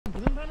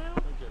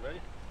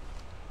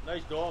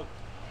Nice dog.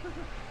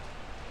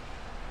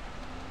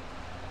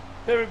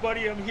 Hey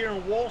everybody, I'm here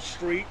in Wall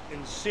Street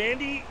in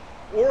Sandy,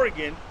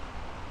 Oregon,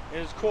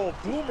 and it's called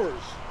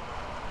Boomer's.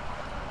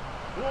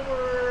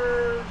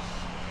 Boomer's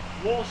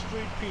Wall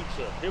Street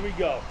Pizza. Here we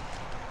go.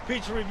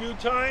 Pizza review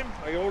time.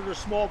 I ordered a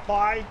small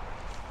pie.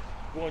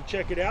 Go and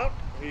check it out.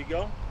 Here you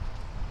go.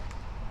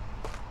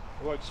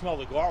 Oh, I can smell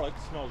the garlic.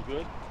 It smells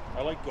good.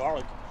 I like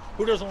garlic.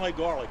 Who doesn't like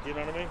garlic? You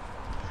know what I mean?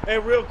 Hey,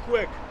 real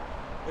quick,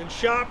 and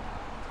shop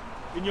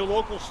in your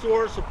local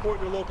store, support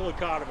your local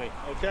economy,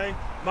 okay?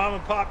 Mom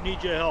and pop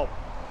need your help.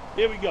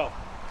 Here we go.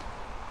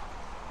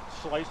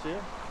 Slice here.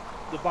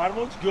 The bottom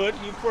looks good.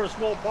 Even for a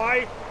small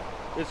pie,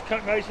 it's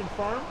cut nice and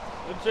firm.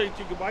 Let's say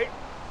take a bite.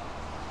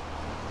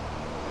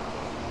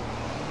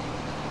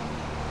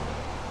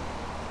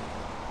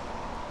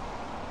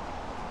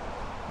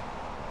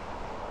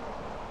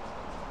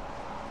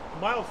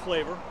 Mild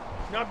flavor,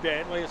 not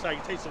bad. Like I said, I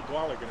can taste some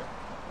garlic in it.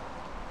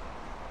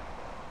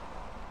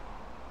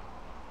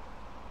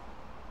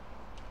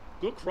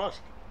 Good crust,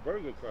 very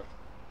good crust.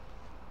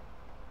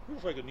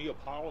 Looks like a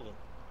Neapolitan.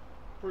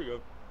 Pretty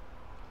good.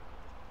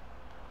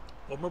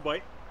 One more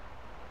bite.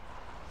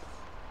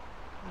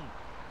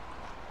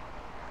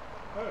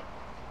 Hey.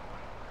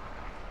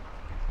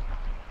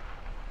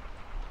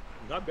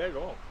 Not bad at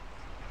all.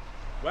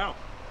 Wow.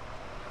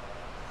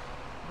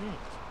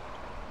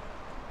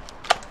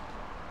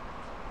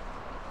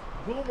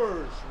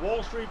 Boomer's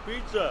Wall Street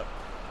Pizza.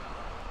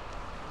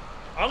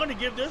 I'm going to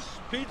give this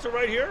pizza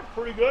right here,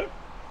 pretty good,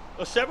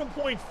 a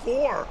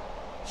 7.4.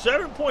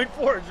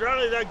 7.4, it's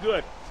really that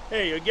good.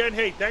 Hey, again,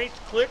 hey, thanks.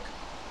 Click,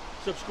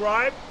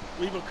 subscribe,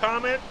 leave a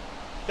comment.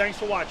 Thanks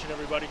for watching,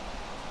 everybody.